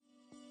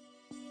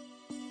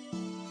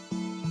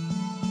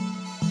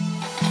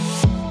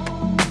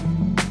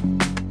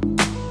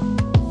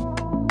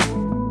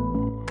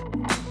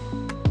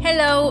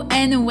Hello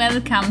and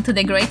welcome to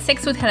the Great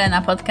Sex with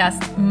Helena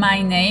podcast.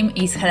 My name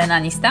is Helena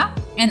Nista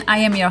and I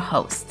am your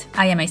host.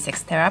 I am a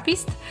sex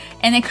therapist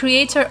and a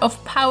creator of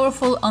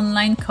powerful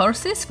online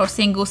courses for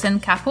singles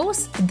and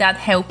couples that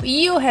help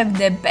you have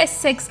the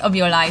best sex of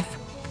your life.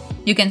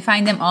 You can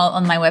find them all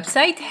on my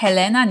website,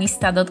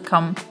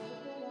 helenanista.com.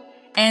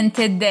 And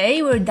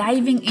today we're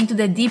diving into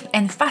the deep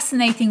and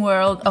fascinating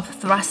world of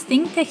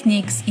thrusting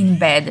techniques in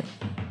bed.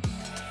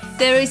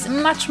 There is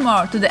much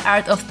more to the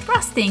art of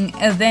thrusting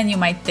than you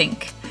might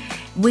think.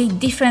 With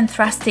different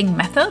thrusting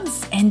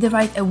methods and the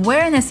right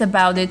awareness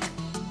about it,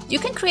 you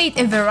can create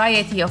a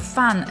variety of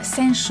fun,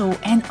 sensual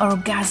and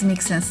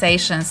orgasmic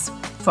sensations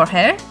for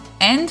her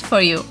and for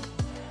you.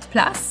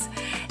 Plus,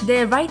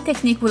 the right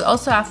technique will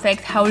also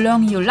affect how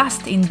long you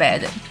last in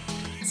bed.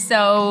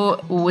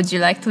 So, would you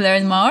like to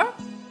learn more?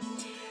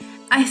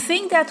 I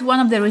think that one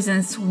of the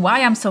reasons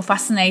why I'm so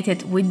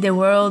fascinated with the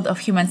world of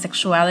human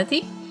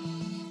sexuality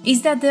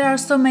is that there are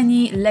so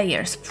many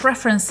layers,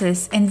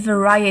 preferences, and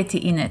variety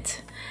in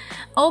it.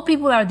 All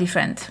people are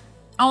different.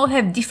 All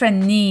have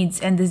different needs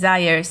and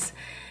desires.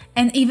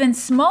 And even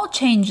small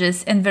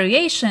changes and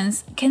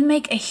variations can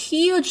make a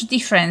huge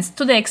difference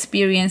to the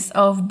experience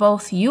of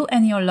both you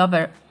and your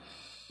lover.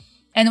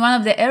 And one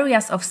of the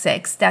areas of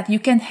sex that you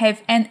can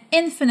have an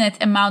infinite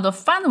amount of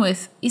fun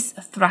with is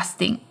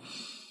thrusting.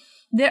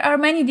 There are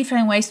many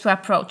different ways to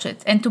approach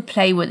it and to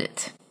play with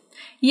it.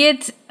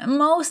 Yet,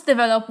 most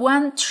develop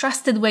one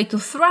trusted way to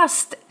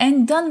thrust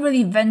and don't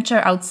really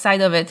venture outside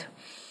of it.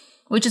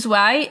 Which is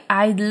why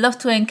I'd love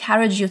to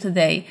encourage you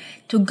today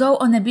to go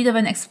on a bit of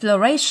an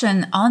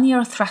exploration on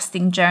your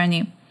thrusting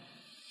journey.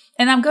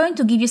 And I'm going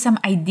to give you some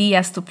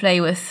ideas to play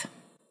with.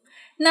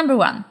 Number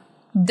 1,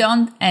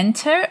 don't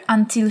enter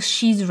until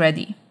she's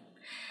ready.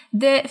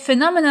 The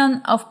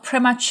phenomenon of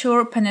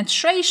premature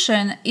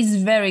penetration is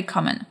very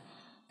common.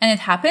 And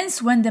it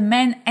happens when the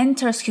man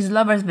enters his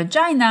lover's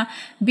vagina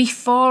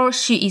before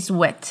she is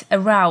wet,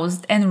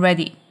 aroused, and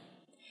ready.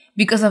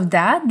 Because of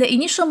that, the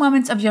initial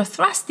moments of your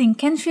thrusting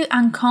can feel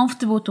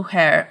uncomfortable to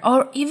her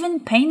or even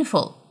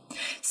painful.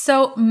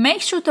 So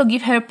make sure to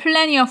give her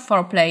plenty of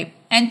foreplay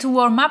and to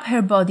warm up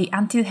her body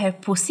until her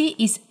pussy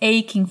is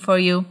aching for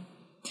you.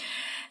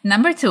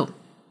 Number 2,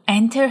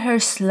 enter her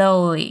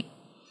slowly.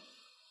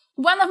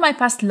 One of my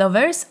past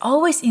lovers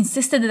always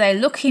insisted that I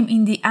look him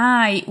in the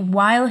eye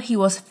while he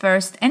was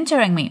first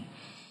entering me.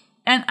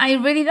 And I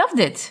really loved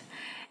it.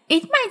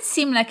 It might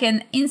seem like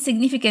an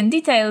insignificant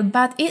detail,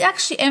 but it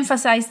actually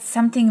emphasized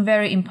something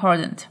very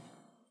important.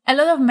 A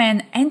lot of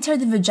men enter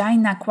the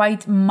vagina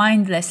quite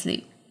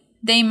mindlessly.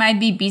 They might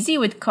be busy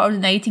with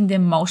coordinating the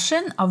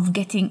motion of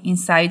getting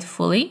inside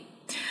fully,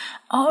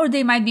 or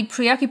they might be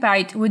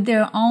preoccupied with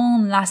their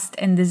own lust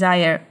and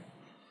desire.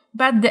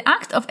 But the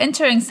act of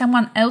entering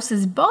someone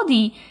else's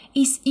body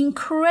is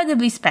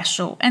incredibly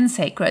special and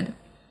sacred.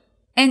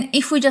 And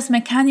if we just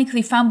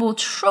mechanically fumble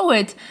through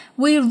it,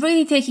 we're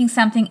really taking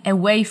something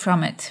away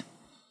from it.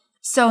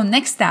 So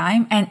next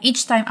time, and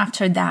each time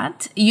after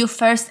that, you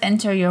first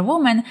enter your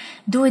woman,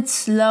 do it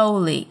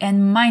slowly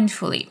and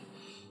mindfully.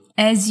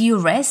 As you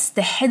rest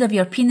the head of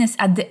your penis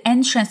at the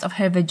entrance of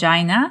her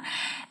vagina,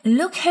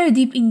 look her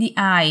deep in the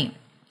eye,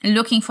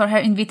 looking for her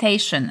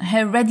invitation,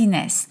 her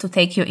readiness to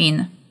take you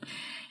in.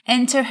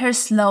 Enter her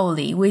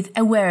slowly with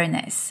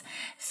awareness,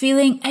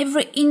 feeling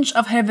every inch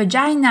of her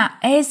vagina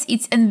as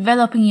it's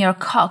enveloping your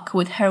cock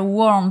with her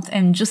warmth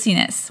and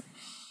juiciness.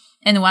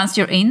 And once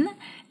you're in,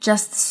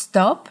 just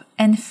stop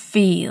and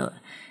feel,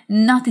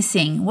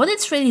 noticing what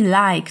it's really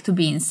like to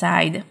be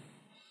inside.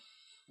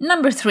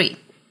 Number 3,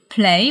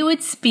 play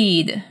with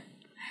speed.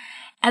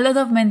 A lot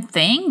of men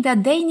think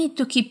that they need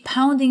to keep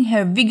pounding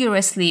her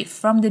vigorously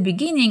from the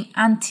beginning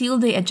until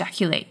they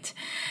ejaculate.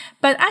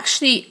 But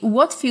actually,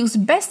 what feels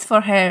best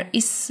for her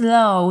is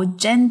slow,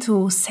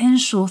 gentle,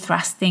 sensual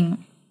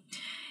thrusting.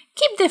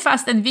 Keep the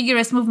fast and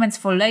vigorous movements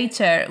for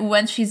later,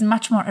 when she's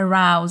much more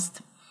aroused.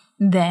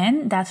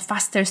 Then, that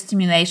faster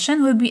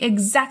stimulation will be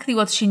exactly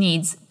what she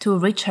needs to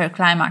reach her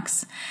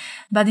climax.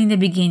 But in the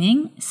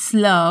beginning,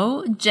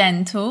 slow,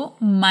 gentle,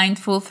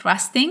 mindful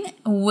thrusting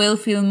will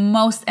feel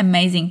most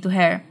amazing to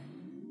her.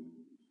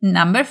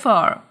 Number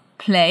 4,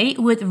 play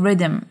with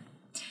rhythm.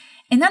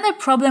 Another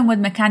problem with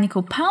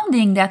mechanical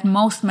pounding that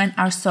most men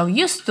are so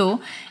used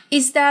to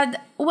is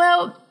that,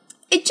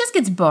 it just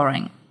gets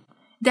boring.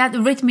 That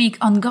rhythmic,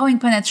 ongoing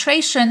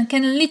penetration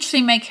can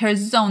literally make her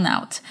zone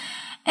out.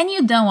 And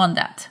you don't want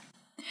that.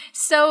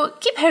 So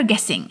keep her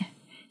guessing.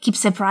 Keep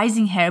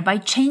surprising her by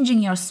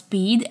changing your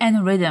speed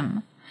and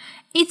rhythm.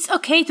 It's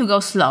okay to go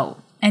slow,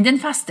 and then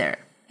faster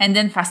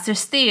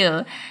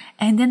still,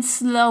 and then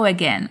slow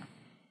again.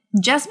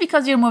 Just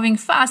because you're moving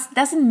fast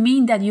doesn't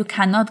mean that you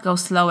cannot go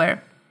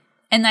slower.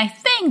 And I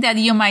think that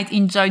you might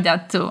enjoy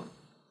that too.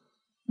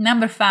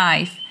 Number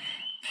 5,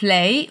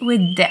 play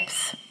with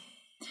depth.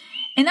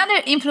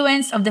 Another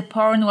influence of the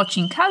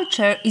porn-watching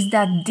culture is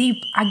that deep,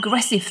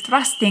 aggressive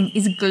thrusting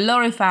is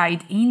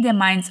glorified in the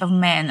minds of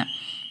men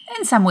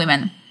and some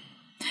women.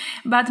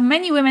 But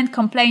many women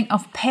complain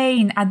of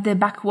pain at the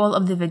back wall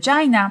of the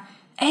vagina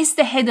as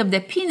the head of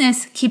the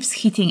penis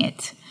keeps hitting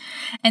it.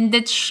 And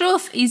the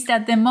truth is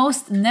that the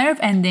most nerve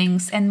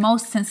endings and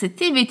most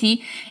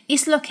sensitivity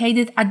is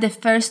located at the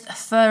first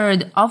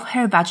third of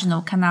her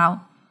vaginal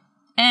canal.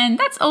 And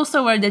that's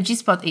also where the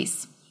G-spot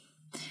is.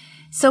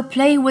 So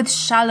play with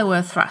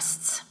shallower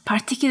thrusts,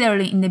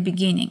 particularly in the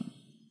beginning.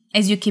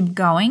 As you keep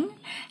going,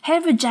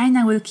 her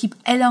vagina will keep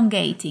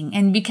elongating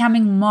and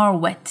becoming more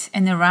wet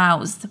and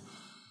aroused.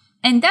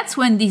 And that's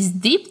when these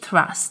deep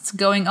thrusts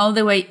going all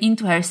the way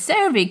into her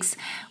cervix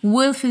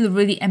will feel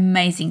really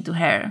amazing to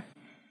her.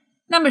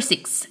 Number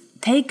 6,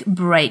 take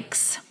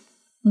breaks.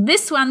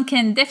 This one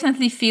can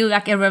definitely feel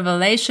like a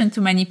revelation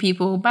to many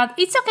people, but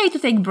it's okay to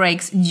take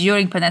breaks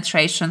during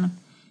penetration.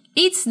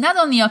 It's not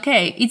only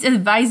okay, it's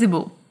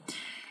advisable.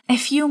 A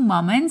few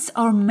moments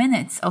or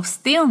minutes of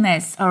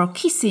stillness or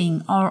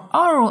kissing or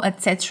oral,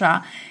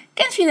 etc.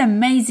 can feel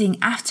amazing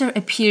after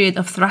a period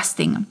of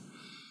thrusting.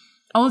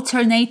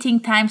 Alternating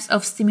times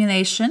of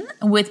stimulation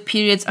with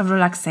periods of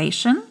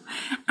relaxation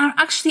are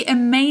actually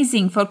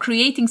amazing for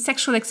creating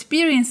sexual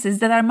experiences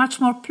that are much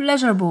more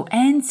pleasurable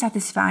and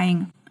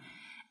satisfying.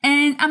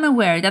 And I'm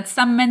aware that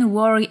some men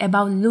worry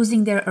about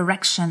losing their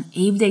erection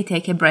if they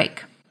take a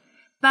break.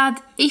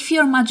 But if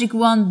your magic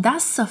wand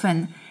does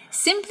soften,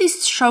 simply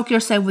stroke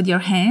yourself with your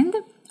hand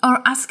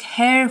or ask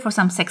her for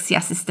some sexy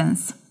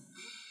assistance.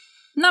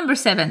 Number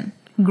 7,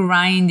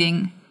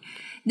 grinding.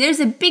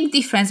 There's a big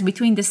difference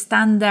between the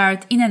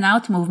standard in and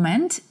out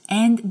movement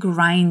and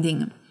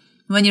grinding.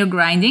 When you're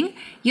grinding,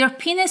 your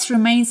penis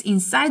remains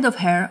inside of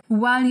her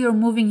while you're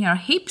moving your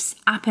hips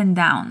up and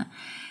down.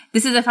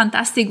 This is a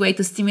fantastic way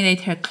to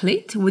stimulate her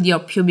clit with your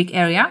pubic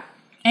area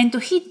and to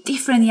hit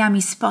different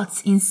yummy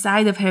spots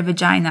inside of her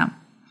vagina.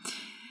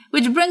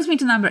 Which brings me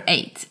to number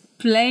 8,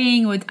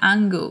 playing with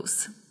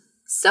angles.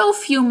 So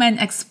few men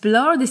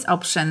explore this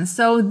option,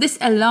 so this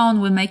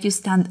alone will make you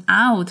stand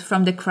out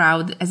from the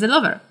crowd as a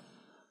lover.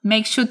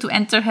 Make sure to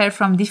enter her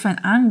from different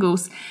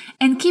angles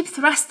and keep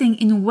thrusting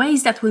in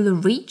ways that will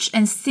reach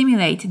and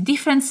stimulate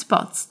different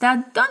spots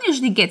that don't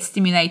usually get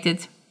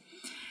stimulated.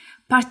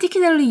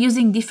 Particularly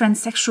using different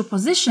sexual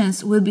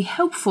positions will be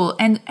helpful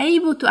and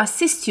able to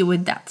assist you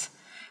with that.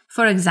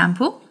 For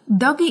example,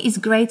 doggy is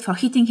great for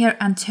hitting her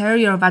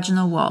anterior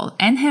vaginal wall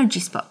and her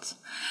G-spot.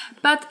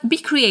 But be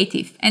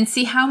creative and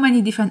see how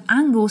many different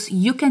angles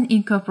you can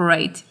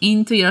incorporate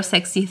into your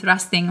sexy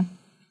thrusting.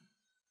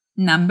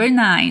 Number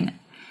 9.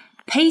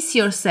 Pace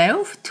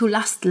yourself to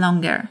last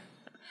longer.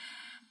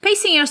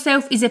 Pacing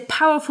yourself is a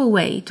powerful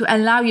way to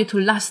allow you to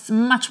last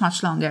much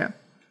longer.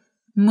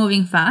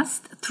 Moving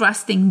fast,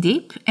 thrusting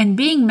deep, and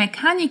being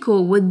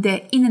mechanical with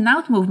the in and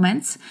out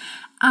movements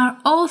are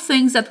all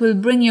things that will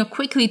bring you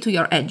quickly to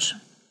your edge.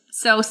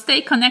 So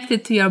stay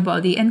connected to your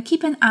body and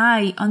keep an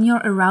eye on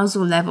your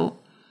arousal level.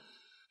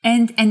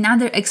 And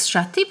another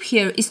extra tip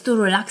here is to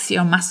relax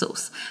your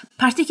muscles,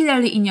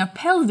 particularly in your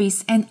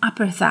pelvis and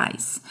upper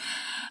thighs.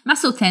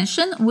 Muscle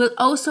tension will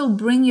also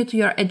bring you to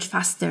your edge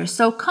faster,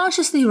 so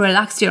consciously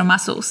relax your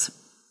muscles.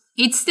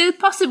 It's still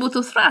possible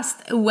to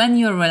thrust when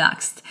you're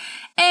relaxed,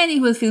 and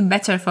it will feel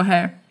better for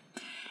her.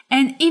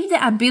 And if the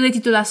ability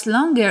to last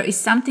longer is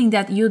something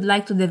that you'd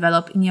like to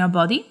develop in your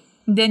body,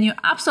 then you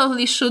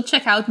absolutely should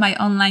check out my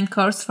online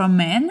course for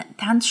men,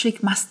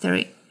 Tantric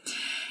Mastery.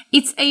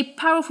 It's a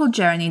powerful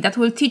journey that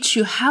will teach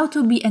you how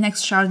to be an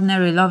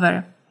extraordinary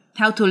lover,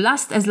 how to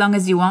last as long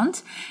as you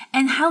want,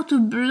 and how to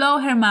blow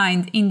her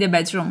mind in the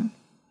bedroom.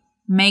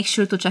 Make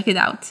sure to check it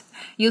out.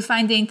 You'll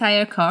find the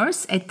entire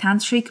course at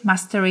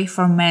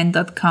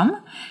tantricmasteryformen.com,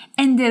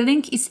 and the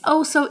link is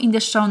also in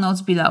the show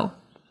notes below.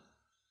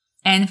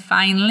 And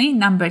finally,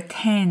 number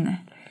 10,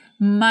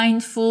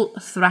 mindful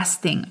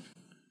thrusting.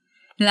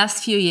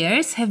 Last few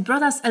years have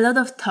brought us a lot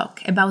of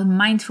talk about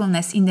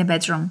mindfulness in the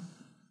bedroom.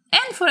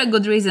 And for a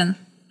good reason.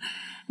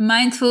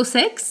 Mindful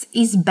sex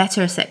is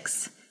better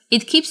sex.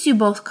 It keeps you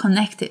both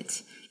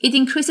connected. It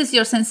increases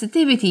your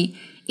sensitivity.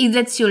 It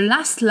lets you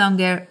last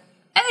longer.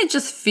 And it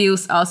just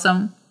feels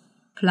awesome.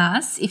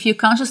 Plus, if you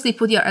consciously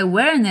put your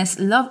awareness,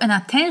 love, and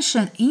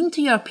attention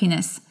into your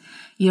penis,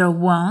 your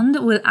wand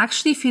will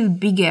actually feel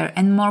bigger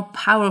and more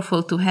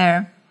powerful to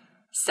her.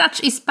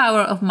 Such is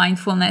power of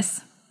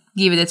mindfulness.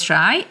 Give it a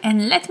try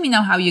and let me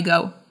know how you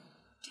go.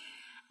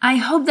 I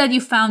hope that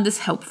you found this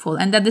helpful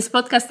and that this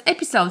podcast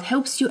episode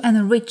helps you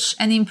enrich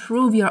and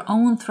improve your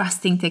own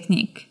thrusting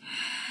technique.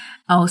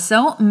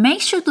 Also, make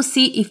sure to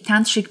see if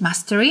Tantric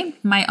Mastery,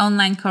 my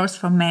online course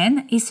for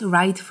men, is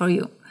right for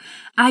you.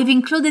 I've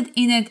included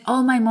in it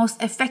all my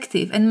most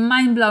effective and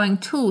mind-blowing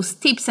tools,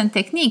 tips, and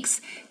techniques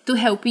to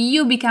help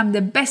you become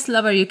the best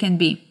lover you can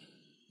be.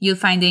 You'll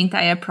find the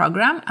entire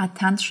program at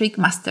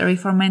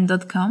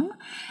tantricmasteryformen.com,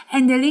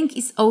 and the link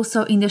is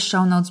also in the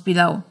show notes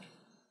below.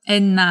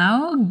 And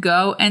now,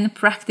 go and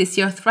practice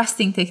your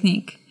thrusting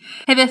technique.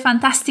 Have a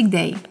fantastic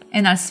day,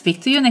 and I'll speak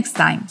to you next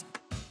time.